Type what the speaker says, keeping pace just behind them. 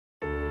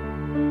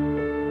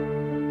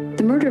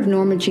The murder of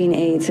Norma Jean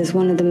Ates is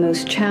one of the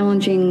most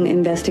challenging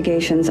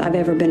investigations I've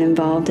ever been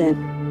involved in.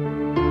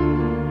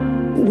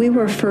 We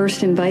were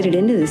first invited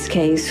into this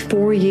case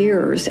 4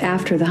 years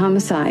after the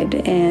homicide,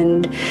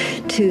 and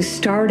to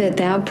start at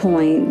that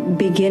point,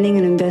 beginning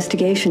an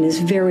investigation is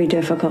very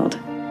difficult.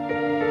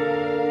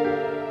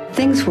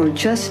 Things were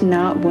just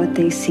not what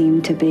they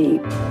seemed to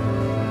be.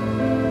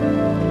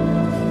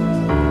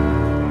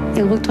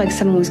 It looked like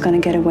someone was going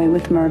to get away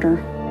with murder.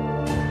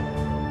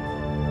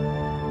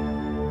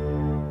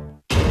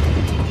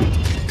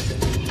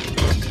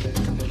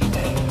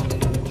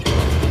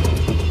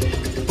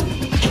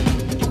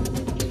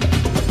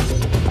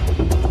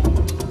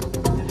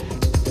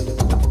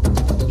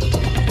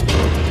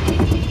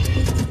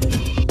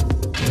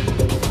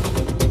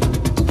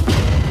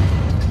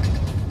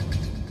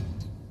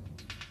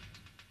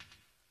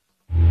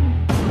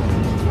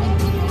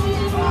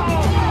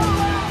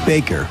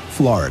 Baker,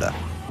 Florida.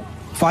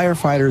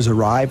 Firefighters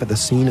arrive at the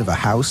scene of a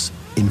house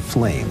in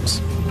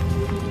flames.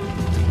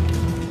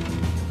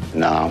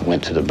 And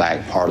went to the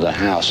back part of the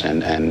house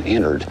and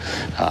entered.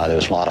 There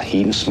was a lot of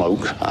heat and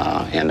smoke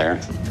in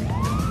there.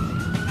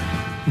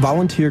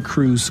 Volunteer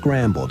crews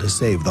scramble to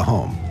save the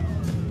home.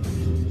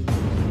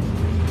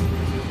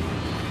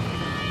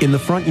 In the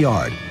front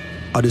yard,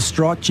 a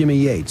distraught Jimmy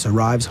Yates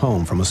arrives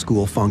home from a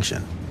school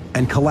function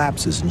and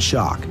collapses in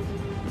shock.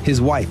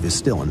 His wife is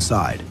still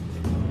inside.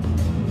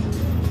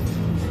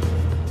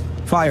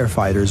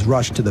 Firefighters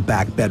rush to the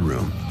back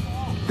bedroom.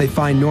 They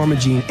find Norma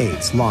Jean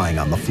Ates lying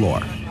on the floor.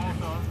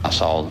 I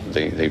saw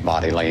the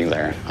body laying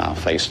there,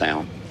 face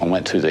down. I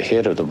went to the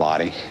head of the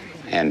body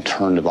and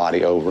turned the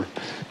body over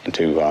and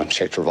to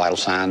check for vital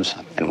signs.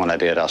 And when I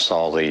did, I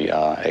saw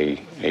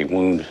a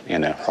wound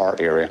in the heart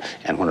area.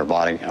 And when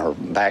her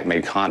back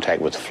made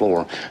contact with the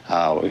floor,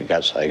 we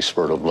got a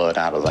spurt of blood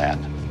out of that.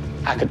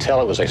 I could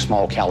tell it was a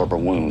small caliber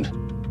wound.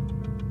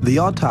 The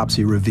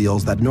autopsy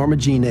reveals that Norma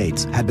Jean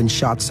Ates had been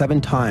shot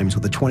 7 times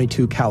with a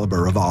 .22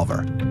 caliber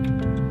revolver.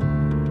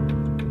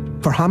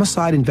 For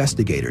homicide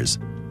investigators,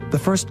 the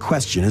first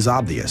question is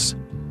obvious.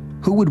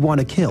 Who would want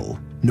to kill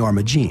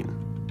Norma Jean?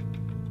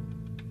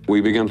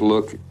 We began to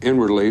look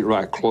inwardly,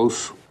 right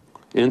close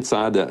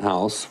inside that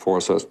house for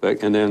a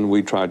suspect, and then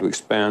we tried to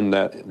expand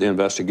the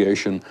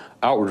investigation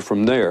outward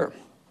from there,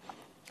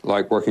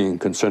 like working in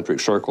concentric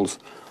circles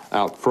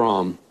out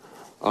from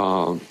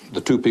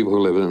the 2 people who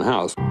live in the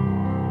house.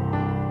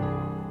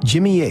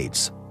 Jimmy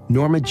Yates,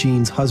 Norma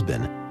Jean's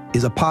husband,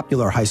 is a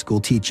popular high school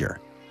teacher.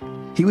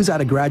 He was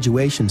at a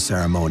graduation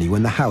ceremony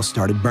when the house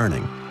started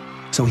burning,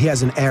 so he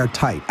has an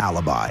airtight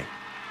alibi.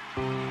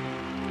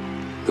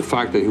 The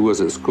fact that he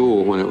was at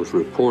school when it was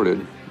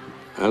reported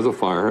as a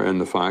fire, and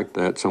the fact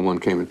that someone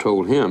came and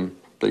told him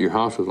that your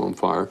house was on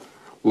fire,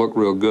 looked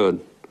real good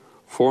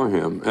for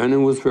him, and it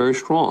was very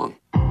strong.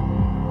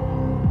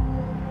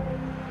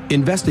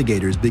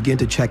 Investigators begin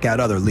to check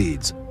out other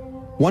leads.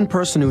 One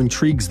person who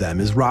intrigues them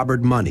is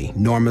Robert Money,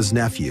 Norma's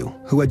nephew,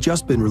 who had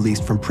just been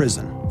released from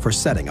prison for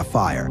setting a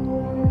fire.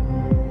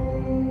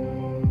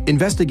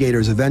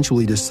 Investigators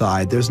eventually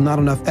decide there's not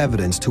enough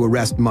evidence to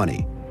arrest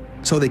Money,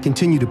 so they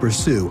continue to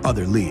pursue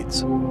other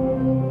leads.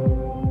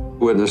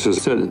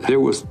 Witnesses said there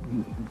was,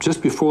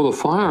 just before the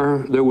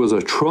fire, there was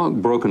a truck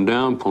broken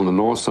down on the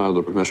north side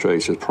of Mr.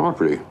 Ates'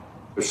 property.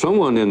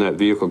 Someone in that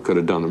vehicle could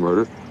have done the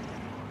murder.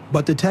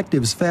 But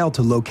detectives failed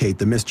to locate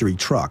the mystery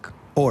truck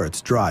or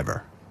its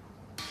driver.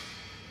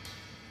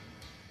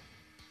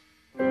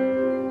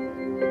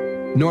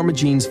 Norma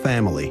Jean's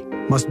family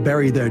must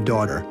bury their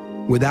daughter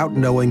without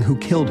knowing who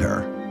killed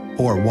her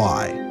or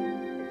why.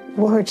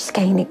 Words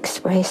can't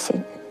express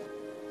it,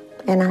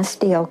 and I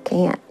still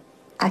can't.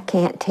 I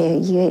can't tell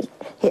you.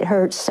 It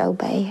hurts so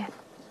bad.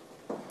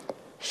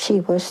 She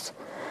just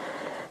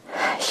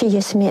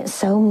meant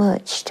so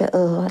much to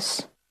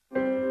us.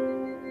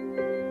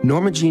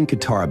 Norma Jean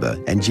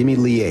Katarba and Jimmy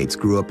Lee Yates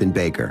grew up in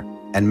Baker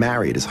and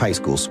married as high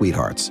school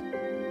sweethearts.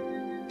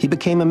 He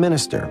became a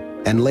minister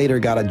and later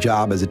got a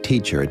job as a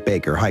teacher at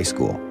Baker High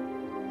School.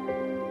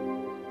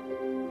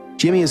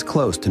 Jimmy is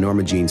close to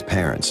Norma Jean's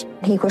parents.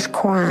 He was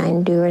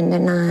crying during the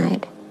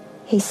night.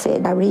 He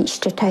said, I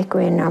reached to take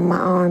her in my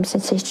arms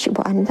and said she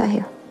wasn't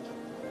there.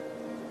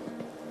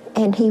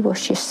 And he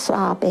was just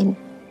sobbing.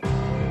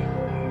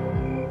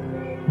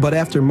 But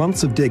after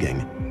months of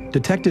digging,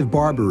 Detective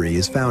Barbary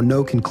has found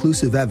no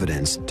conclusive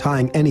evidence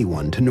tying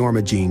anyone to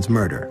Norma Jean's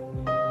murder.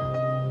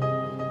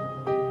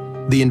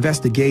 The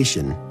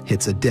investigation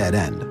hits a dead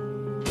end.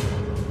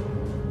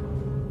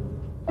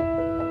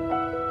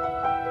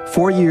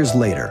 4 years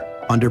later,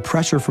 under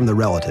pressure from the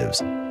relatives,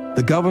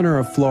 the governor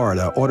of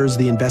Florida orders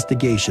the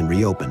investigation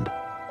reopened.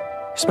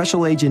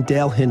 Special Agent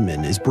Dale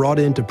Hinman is brought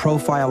in to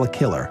profile a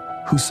killer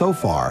who so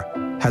far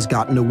has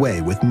gotten away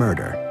with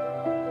murder.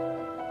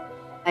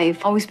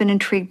 I've always been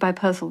intrigued by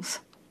puzzles.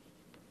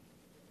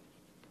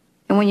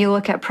 And when you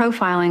look at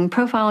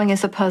profiling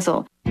is a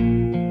puzzle.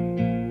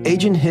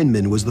 Agent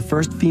Hinman was the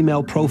first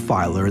female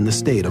profiler in the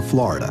state of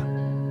Florida.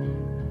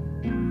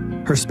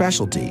 Her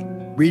specialty,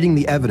 reading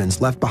the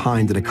evidence left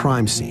behind at a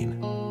crime scene,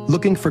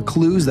 looking for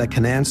clues that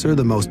can answer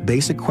the most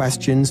basic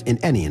questions in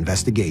any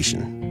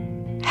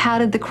investigation. How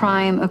did the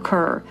crime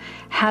occur?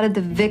 How did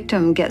the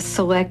victim get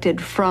selected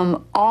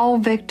from all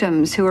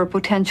victims who are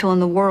potential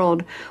in the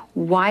world?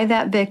 Why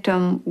that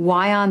victim?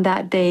 Why on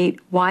that date?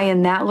 Why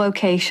in that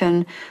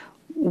location?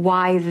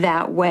 Why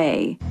that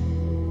way?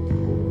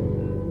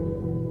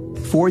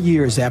 4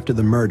 years after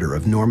the murder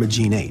of Norma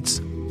Jean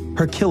Ates,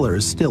 her killer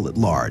is still at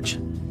large.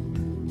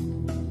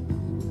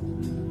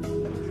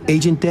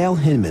 Agent Dale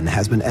Hinman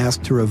has been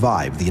asked to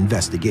revive the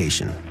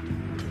investigation.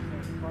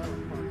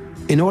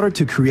 In order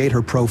to create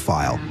her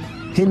profile,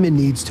 Hinman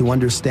needs to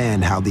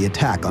understand how the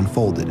attack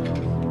unfolded.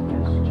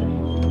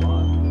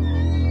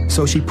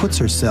 So she puts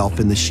herself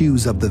in the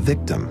shoes of the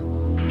victim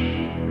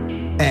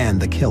and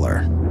the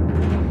killer.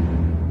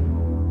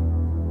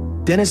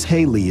 Dennis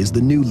Haley is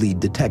the new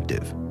lead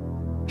detective.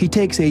 He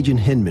takes Agent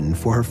Hinman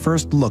for her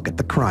first look at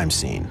the crime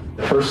scene.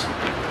 The first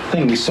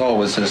thing we saw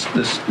was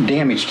this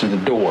damage to the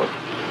door.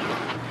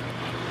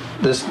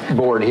 This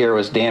board here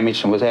was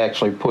damaged and was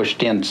actually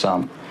pushed in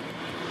some.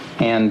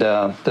 And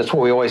that's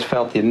what we always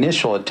felt. The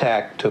initial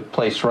attack took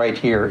place right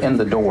here in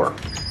the door.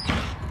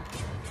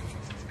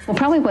 Well,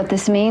 probably what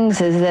this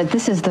means is that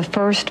this is the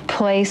first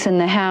place in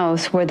the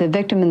house where the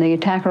victim and the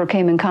attacker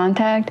came in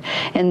contact,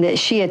 and that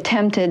she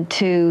attempted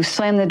to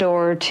slam the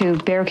door to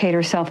barricade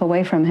herself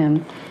away from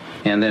him.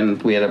 And then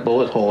we had a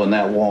bullet hole in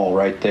that wall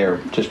right there,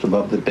 just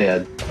above the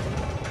bed.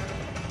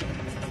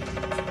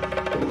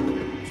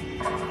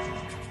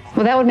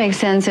 Well, that would make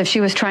sense if she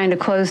was trying to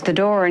close the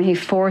door and he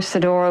forced the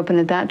door open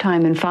at that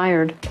time and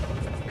fired.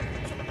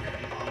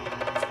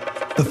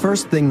 The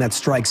first thing that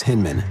strikes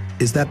Hinman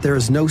is that there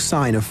is no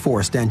sign of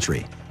forced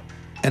entry,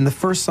 and the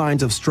first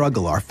signs of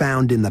struggle are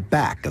found in the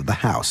back of the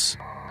house.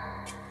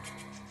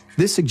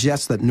 This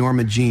suggests that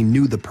Norma Jean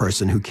knew the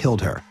person who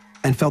killed her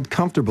and felt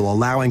comfortable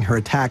allowing her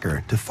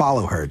attacker to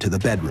follow her to the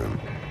bedroom.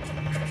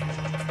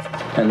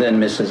 And then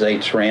Mrs.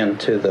 Ates ran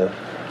to the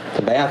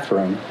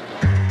bathroom.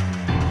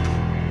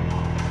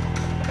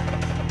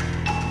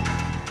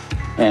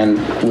 And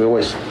we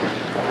always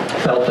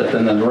felt that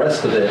then the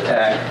rest of the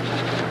attack,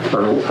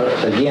 or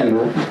again,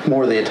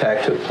 more of the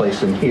attack took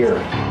place in here.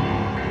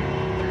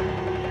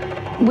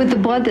 With the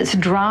blood that's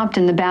dropped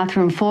in the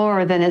bathroom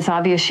floor, then it's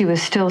obvious she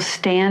was still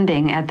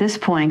standing at this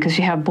point, because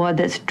you have blood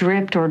that's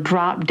dripped or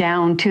dropped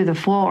down to the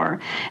floor.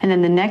 And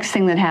then the next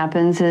thing that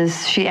happens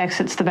is she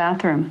exits the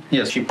bathroom.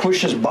 Yes, she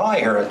pushes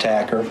by her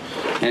attacker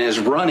and is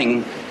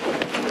running,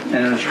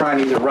 and is trying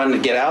to either run to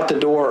get out the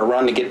door or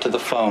run to get to the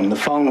phone. The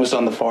phone was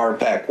on the far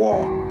back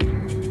wall.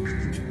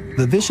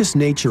 The vicious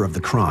nature of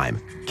the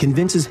crime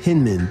convinces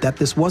Hinman that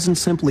this wasn't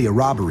simply a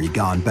robbery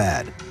gone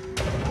bad.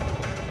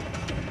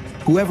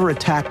 Whoever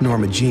attacked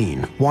Norma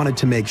Jean wanted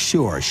to make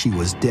sure she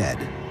was dead.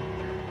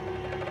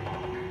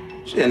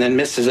 And then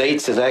Mrs.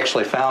 Ates is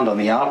actually found on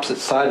the opposite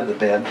side of the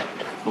bed,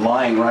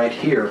 lying right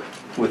here,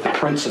 with the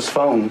Princess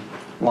phone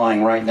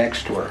lying right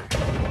next to her.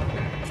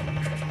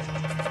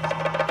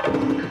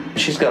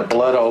 She's got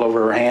blood all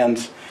over her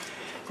hands,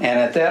 and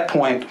at that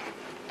point,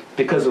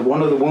 because of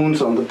one of the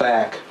wounds on the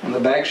back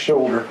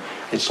shoulder,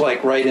 it's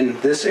like right in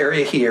this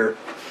area here,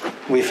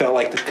 we felt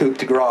like the coup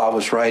de grace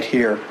was right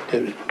here.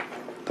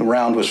 The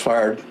round was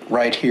fired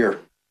right here.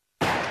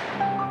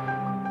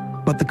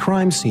 But the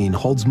crime scene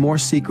holds more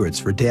secrets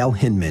for Dale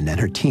Hinman and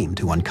her team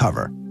to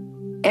uncover.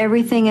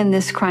 Everything in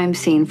this crime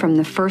scene, from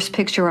the first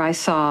picture I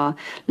saw,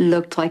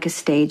 looked like a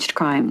staged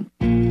crime.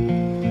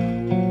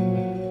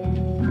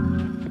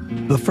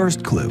 The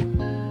first clue: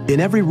 in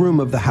every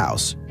room of the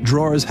house,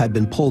 drawers had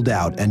been pulled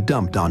out and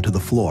dumped onto the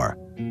floor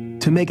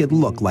to make it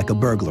look like a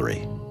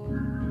burglary.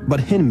 But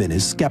Hinman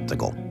is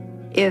skeptical.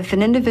 If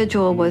an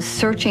individual was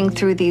searching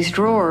through these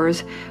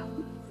drawers,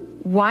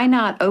 why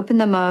not open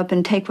them up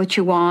and take what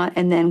you want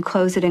and then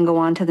close it and go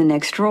on to the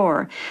next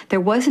drawer? There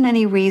wasn't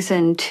any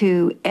reason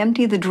to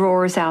empty the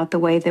drawers out the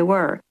way they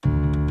were.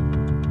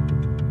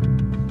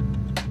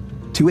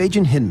 To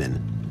Agent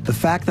Hinman, the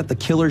fact that the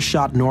killer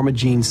shot Norma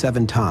Jean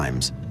 7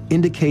 times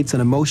indicates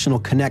an emotional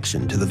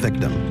connection to the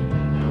victim.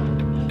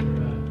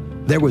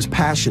 There was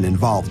passion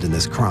involved in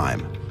this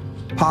crime,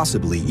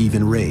 possibly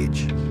even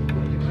rage.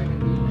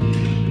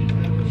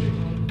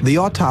 The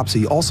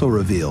autopsy also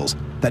reveals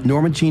that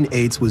Norma Jean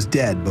Ates was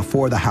dead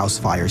before the house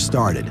fire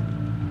started,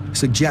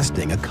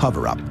 suggesting a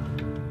cover-up.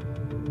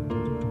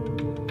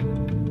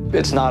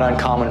 It's not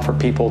uncommon for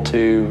people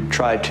to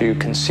try to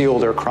conceal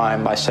their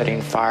crime by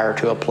setting fire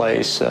to a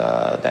place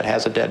that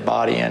has a dead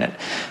body in it.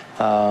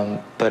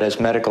 But as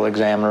medical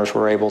examiners,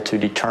 we're able to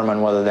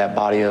determine whether that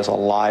body is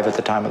alive at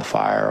the time of the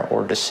fire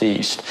or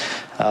deceased.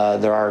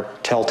 There are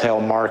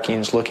telltale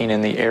markings looking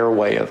in the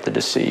airway of the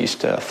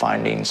deceased,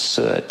 finding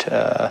soot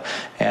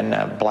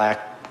and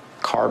black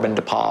carbon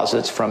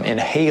deposits from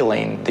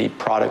inhaling the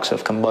products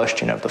of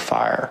combustion of the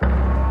fire.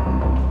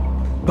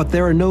 But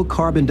there are no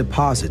carbon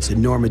deposits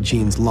in Norma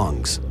Jean's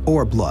lungs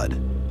or blood,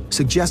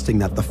 suggesting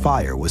that the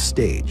fire was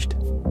staged.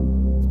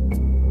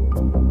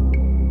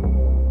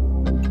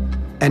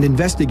 And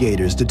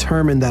investigators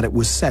determined that it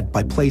was set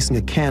by placing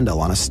a candle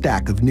on a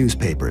stack of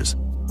newspapers,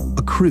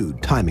 a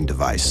crude timing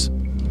device.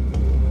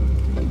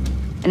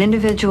 An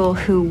individual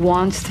who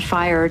wants the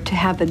fire to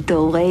have a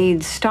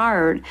delayed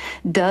start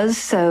does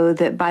so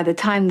that by the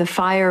time the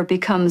fire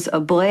becomes a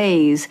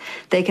blaze,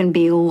 they can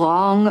be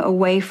long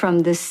away from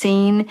the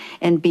scene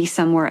and be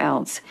somewhere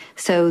else.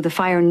 So the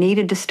fire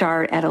needed to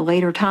start at a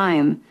later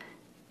time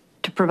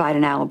to provide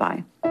an alibi.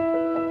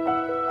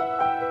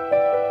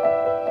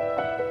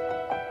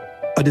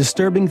 A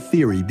disturbing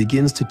theory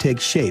begins to take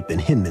shape in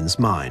Hinman's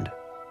mind.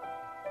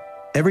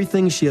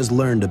 Everything she has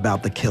learned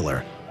about the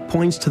killer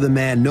points to the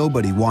man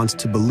nobody wants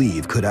to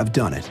believe could have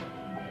done it.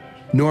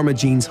 Norma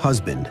Jean's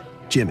husband,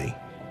 Jimmy.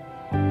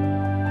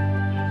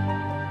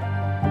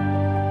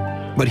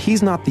 But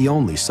he's not the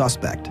only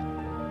suspect.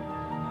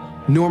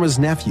 Norma's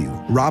nephew,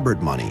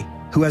 Robert Money,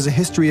 who has a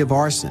history of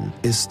arson,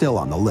 is still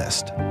on the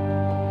list.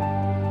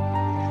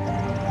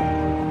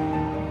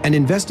 And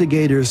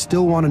investigators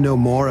still want to know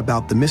more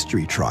about the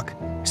mystery truck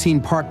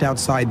seen parked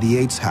outside the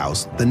Yates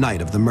house the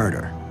night of the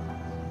murder.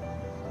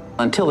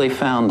 Until they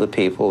found the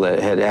people that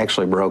had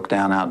actually broke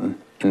down out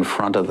in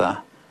front of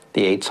the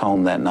Yates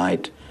home that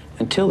night,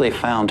 until they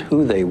found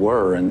who they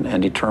were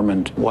and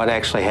determined what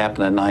actually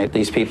happened that night,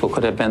 these people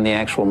could have been the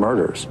actual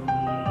murderers.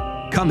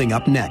 Coming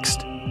up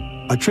next,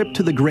 a trip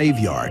to the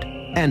graveyard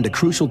and a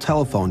crucial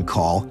telephone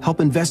call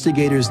help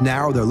investigators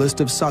narrow their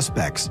list of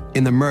suspects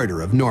in the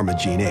murder of Norma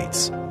Jean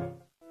Yates.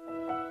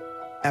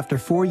 After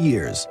 4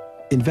 years,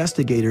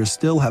 investigators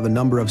still have a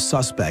number of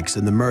suspects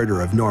in the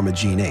murder of Norma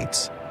Jean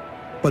Yates.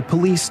 But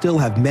police still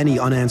have many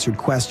unanswered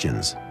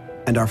questions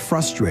and are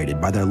frustrated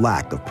by their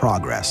lack of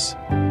progress.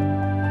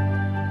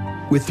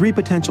 With 3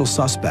 potential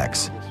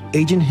suspects,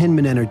 Agent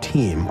Hinman and her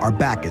team are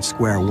back at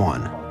square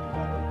one.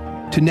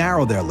 To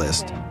narrow their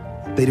list,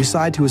 they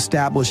decide to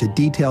establish a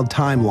detailed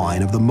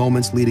timeline of the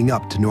moments leading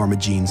up to Norma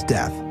Jean's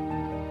death.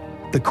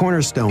 The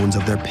cornerstones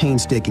of their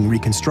painstaking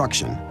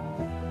reconstruction,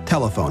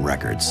 telephone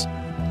records.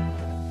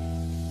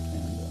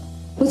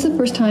 What's the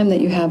first time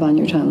that you have on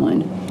your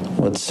timeline?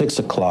 Well, at 6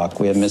 o'clock,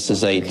 we have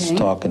Mrs. Yates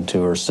talking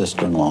to her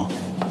sister-in-law.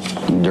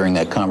 During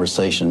that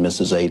conversation,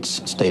 Mrs.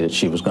 Yates stated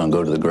she was going to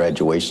go to the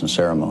graduation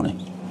ceremony.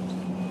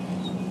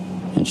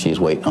 And she's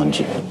waiting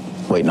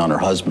on her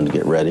husband to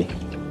get ready.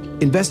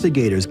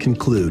 Investigators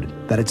conclude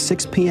that at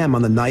 6 p.m.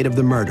 on the night of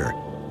the murder,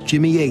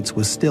 Jimmy Yates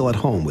was still at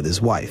home with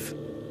his wife.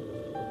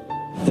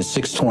 At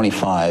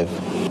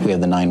 6:25, we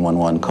have the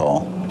 911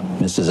 call.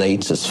 Mrs.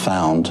 Yates is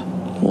found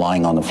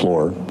lying on the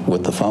floor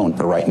with the phone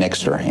right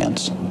next to her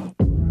hands.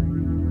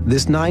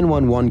 This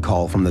 911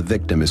 call from the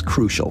victim is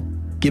crucial,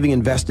 giving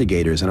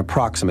investigators an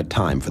approximate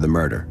time for the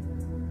murder.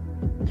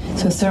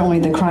 So certainly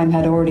the crime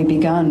had already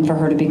begun for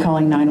her to be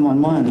calling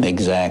 911.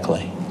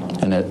 Exactly.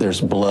 And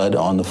there's blood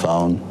on the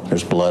phone.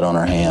 There's blood on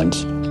her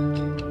hands.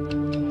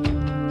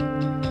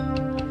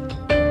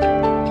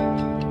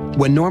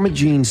 When Norma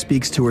Jean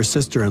speaks to her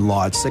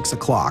sister-in-law at 6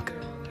 o'clock,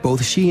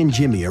 both she and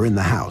Jimmy are in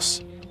the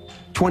house.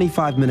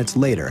 25 minutes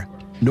later,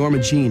 Norma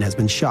Jean has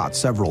been shot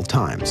several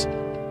times.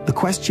 The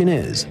question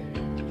is,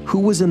 who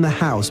was in the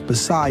house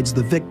besides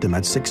the victim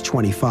at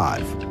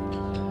 6:25?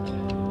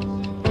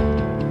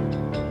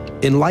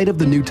 In light of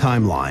the new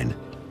timeline,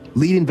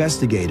 lead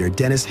investigator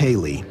Dennis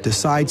Haley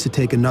decides to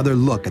take another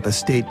look at the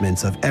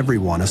statements of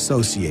everyone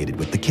associated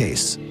with the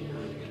case.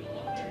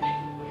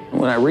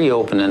 When I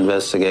reopen an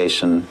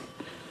investigation,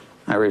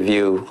 I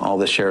review all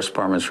the Sheriff's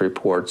Department's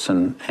reports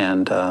and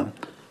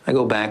I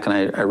go back and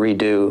I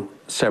redo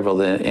several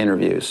of the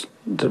interviews,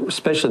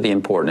 especially the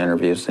important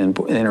interviews.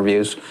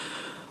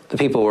 The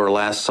people who were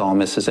last saw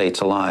Mrs.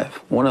 Yates alive.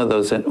 One of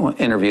those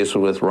interviews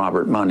was with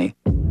Robert Money.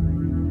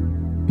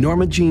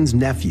 Norma Jean's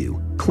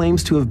nephew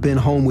claims to have been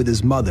home with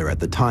his mother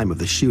at the time of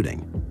the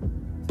shooting.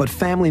 But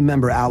family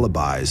member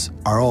alibis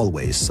are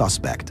always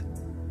suspect.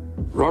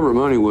 Robert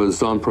Money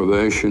was on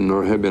probation,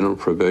 or had been on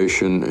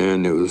probation,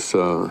 and it was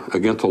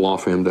against the law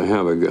for him to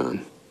have a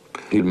gun.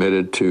 He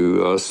admitted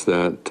to us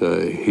that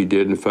he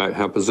did, in fact,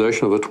 have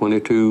possession of a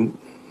 .22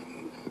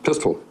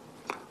 pistol,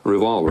 a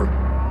revolver.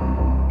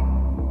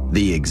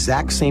 The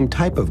exact same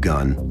type of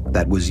gun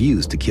that was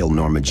used to kill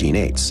Norma Jean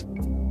Yates.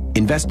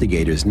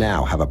 Investigators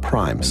now have a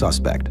prime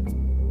suspect.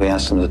 We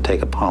asked him to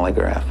take a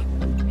polygraph.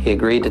 He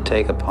agreed to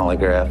take a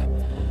polygraph,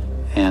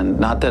 and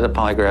not that a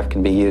polygraph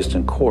can be used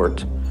in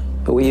court,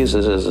 but we use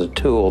it as a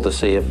tool to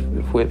see if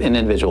an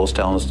individual is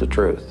telling us the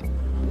truth.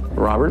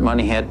 Robert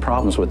Money had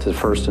problems with the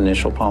first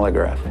initial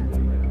polygraph.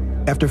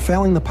 After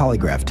failing the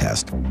polygraph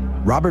test,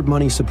 Robert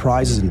Money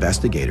surprises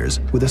investigators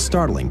with a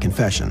startling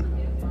confession.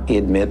 He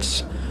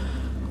admits,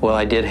 well,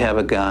 I did have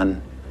a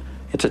gun.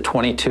 It's a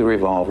 .22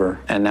 revolver,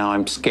 and now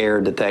I'm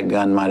scared that that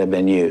gun might have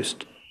been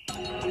used.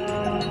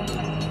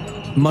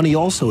 Money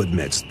also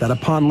admits that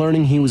upon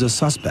learning he was a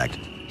suspect,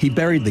 he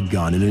buried the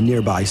gun in a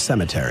nearby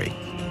cemetery.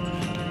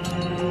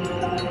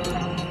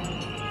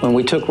 When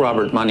we took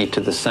Robert Money to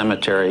the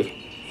cemetery,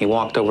 he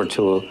walked over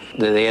to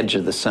the edge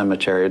of the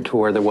cemetery to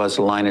where there was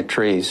a line of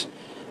trees.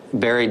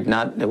 Buried,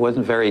 it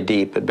wasn't very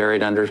deep, but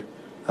buried under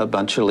a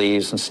bunch of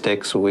leaves and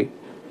sticks. We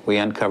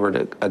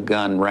uncovered a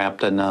gun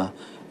wrapped in a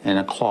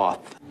cloth.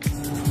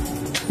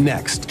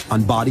 Next,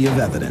 on Body of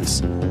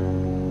Evidence,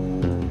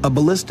 a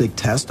ballistic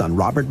test on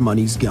Robert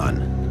Money's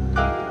gun.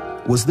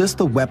 Was this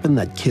the weapon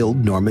that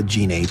killed Norma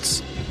Jean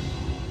Ates?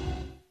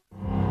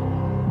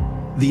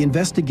 The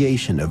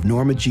investigation of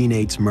Norma Jean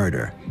Ates'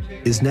 murder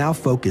is now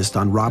focused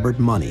on Robert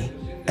Money,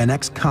 an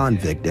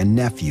ex-convict and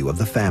nephew of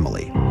the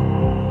family.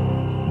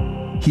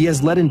 He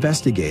has led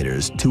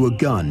investigators to a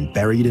gun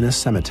buried in a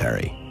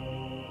cemetery.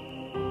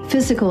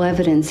 Physical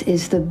evidence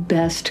is the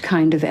best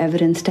kind of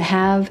evidence to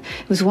have.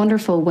 It was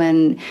wonderful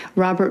when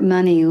Robert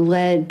Money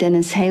led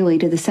Dennis Haley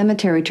to the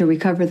cemetery to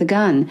recover the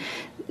gun.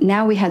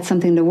 Now we had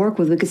something to work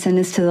with. We could send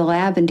this to the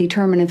lab and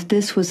determine if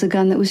this was the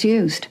gun that was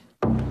used.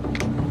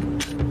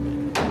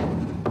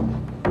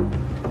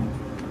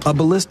 A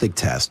ballistic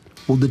test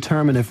will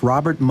determine if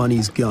Robert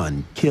Money's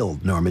gun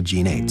killed Norma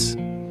Jean Ates.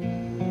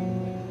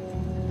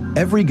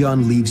 Every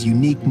gun leaves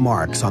unique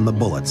marks on the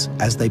bullets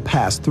as they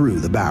pass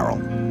through the barrel.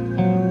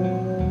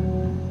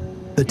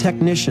 The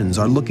technicians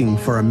are looking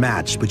for a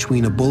match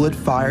between a bullet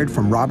fired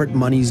from Robert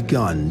Money's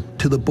gun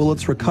to the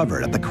bullets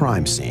recovered at the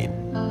crime scene.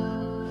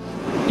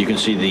 You can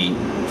see the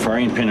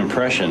firing pin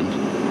impression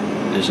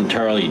is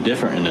entirely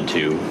different in the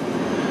two,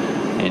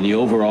 and the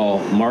overall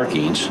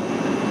markings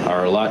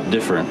are a lot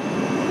different.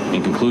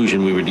 In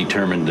conclusion, we were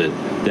determined that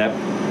that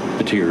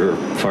particular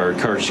fired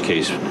cartridge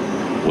case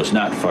was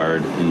not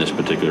fired in this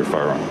particular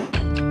firearm.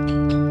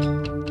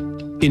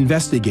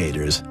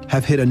 Investigators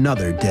have hit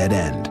another dead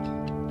end.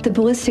 The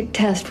ballistic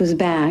test was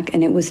back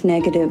and it was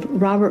negative.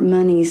 Robert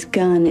Money's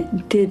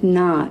gun did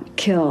not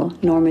kill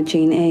Norma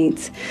Jean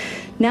Ates.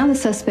 Now the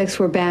suspects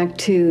were back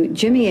to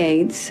Jimmy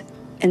Ates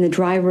and the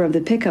driver of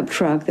the pickup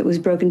truck that was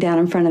broken down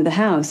in front of the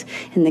house,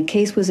 and the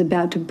case was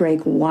about to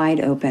break wide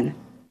open.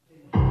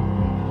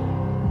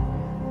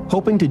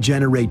 Hoping to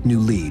generate new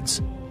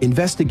leads,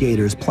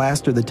 investigators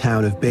plaster the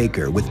town of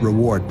Baker with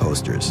reward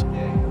posters.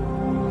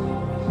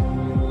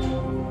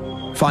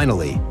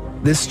 Finally,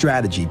 this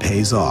strategy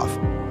pays off.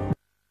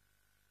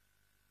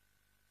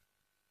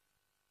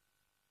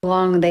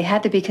 They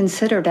had to be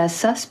considered as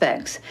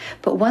suspects,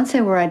 but once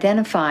they were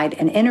identified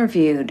and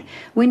interviewed,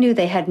 we knew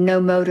they had no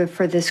motive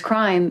for this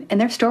crime, and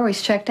their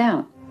stories checked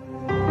out.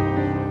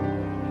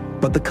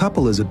 But the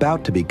couple is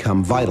about to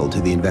become vital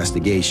to the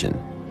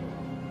investigation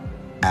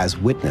as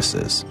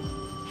witnesses.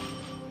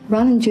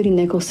 Ron and Judy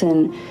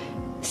Nicholson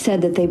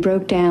said that they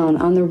broke down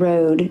on the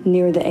road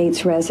near the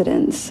Ates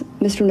residence.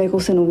 Mr.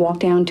 Nicholson walked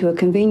down to a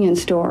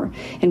convenience store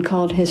and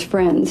called his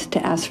friends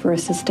to ask for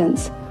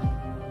assistance.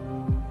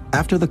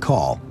 After the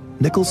call,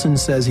 Nicholson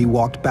says he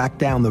walked back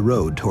down the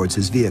road towards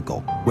his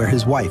vehicle, where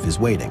his wife is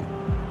waiting.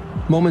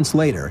 Moments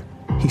later,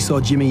 he saw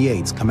Jimmy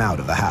Ates come out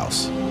of the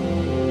house.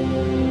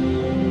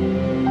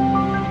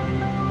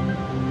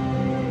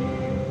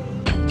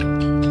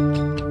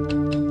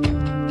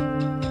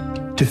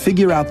 To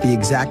figure out the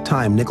exact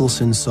time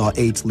Nicholson saw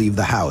Ates leave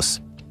the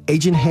house,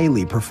 Agent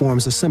Haley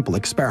performs a simple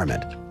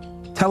experiment.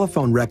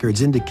 Telephone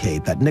records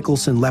indicate that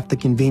Nicholson left the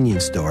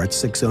convenience store at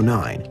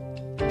 6:09.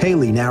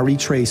 Haley now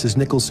retraces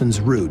Nicholson's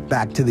route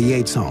back to the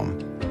Ates home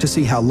to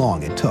see how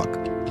long it took.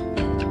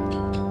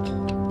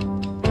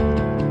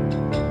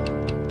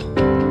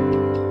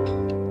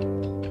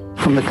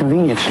 From the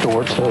convenience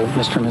store to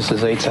Mr. and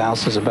Mrs. Ates'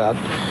 house is about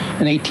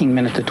an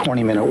 18-minute to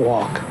 20-minute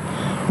walk.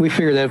 We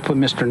figured that would put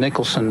Mr.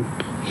 Nicholson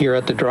here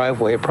at the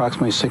driveway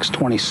approximately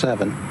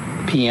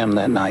 6:27 p.m.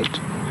 that night.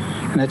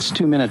 And that's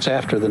 2 minutes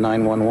after the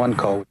 911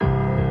 call.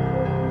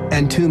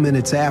 And 2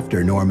 minutes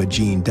after Norma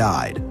Jean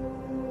died.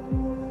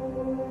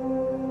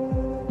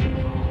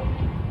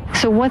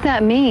 So what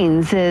that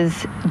means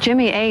is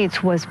Jimmy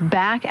Ates was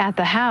back at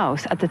the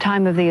house at the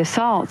time of the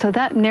assault, so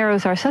that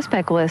narrows our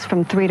suspect list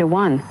from 3 to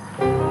 1.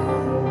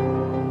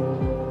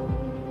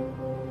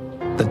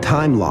 The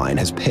timeline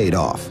has paid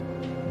off.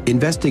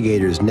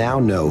 Investigators now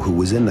know who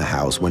was in the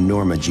house when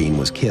Norma Jean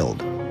was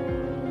killed.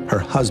 Her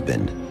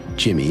husband,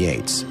 Jimmy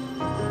Ates.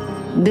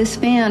 This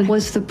man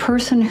was the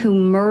person who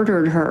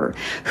murdered her,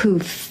 who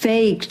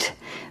faked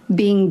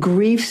being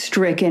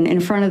grief-stricken in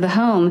front of the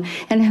home,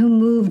 and who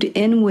moved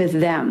in with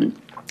them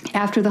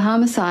after the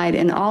homicide.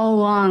 And all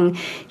along,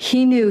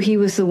 he knew he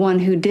was the one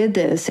who did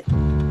this.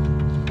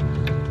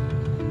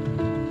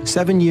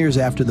 7 years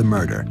after the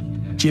murder,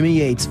 Jimmy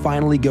Ates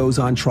finally goes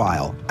on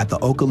trial at the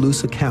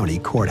Okaloosa County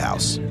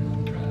Courthouse.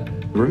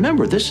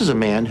 Remember, this is a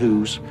man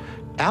whose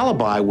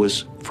alibi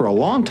was, for a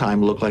long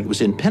time, looked like it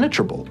was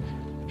impenetrable.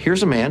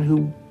 Here's a man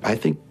who, I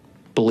think,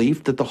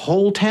 believed that the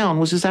whole town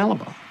was his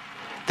alibi.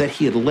 That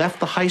he had left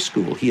the high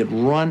school, he had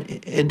run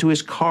into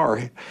his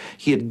car,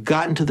 he had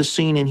gotten to the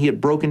scene and he had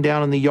broken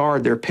down in the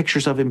yard. There are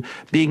pictures of him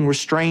being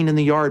restrained in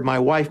the yard. My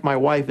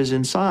wife is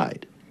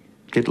inside.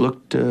 It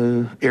looked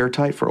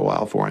airtight for a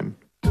while for him.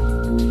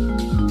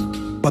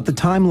 But the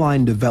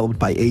timeline developed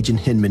by Agent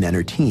Hinman and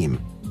her team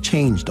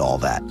changed all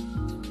that.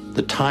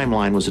 The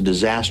timeline was a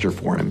disaster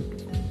for him.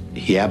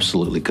 He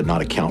absolutely could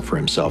not account for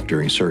himself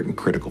during certain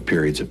critical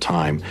periods of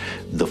time.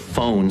 The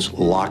phones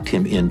locked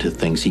him into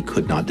things he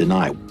could not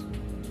deny.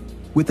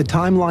 With the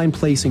timeline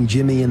placing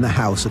Jimmy in the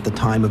house at the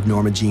time of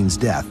Norma Jean's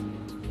death,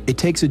 it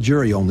takes a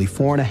jury only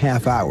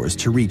 4.5 hours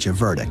to reach a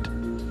verdict.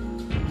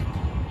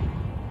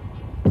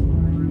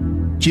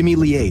 Jimmy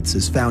Lee Ates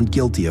is found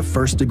guilty of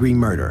first-degree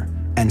murder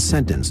and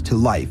sentenced to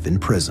life in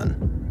prison.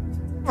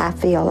 I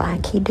feel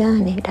like he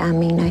done it. I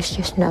mean, there's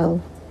just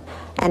no,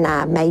 and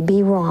I may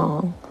be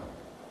wrong,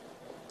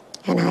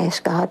 and I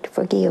ask God to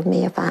forgive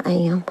me if I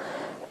am,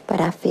 but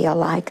I feel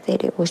like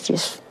that it was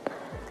just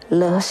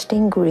lust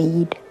and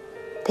greed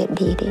that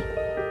did it.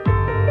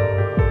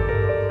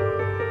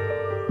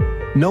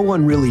 No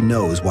one really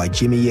knows why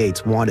Jimmy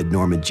Yates wanted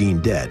Norma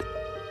Jean dead,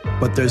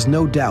 but there's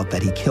no doubt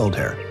that he killed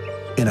her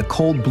in a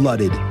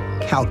cold-blooded,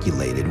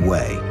 calculated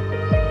way.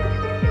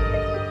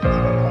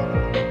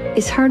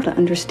 It's hard to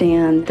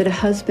understand that a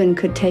husband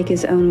could take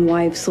his own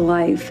wife's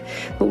life,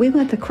 but we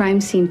let the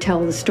crime scene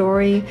tell the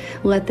story,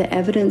 let the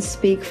evidence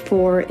speak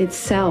for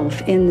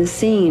itself in the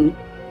scene.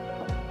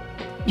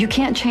 You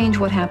can't change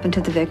what happened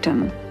to the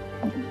victim.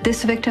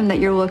 This victim that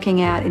you're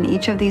looking at in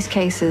each of these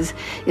cases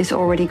is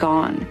already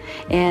gone,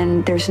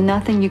 and there's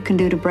nothing you can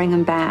do to bring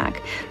them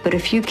back. But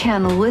if you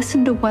can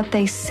listen to what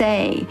they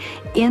say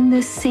in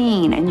this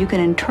scene, and you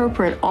can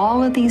interpret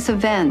all of these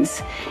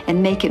events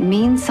and make it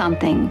mean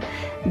something,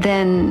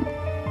 then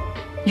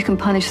you can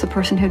punish the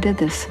person who did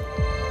this.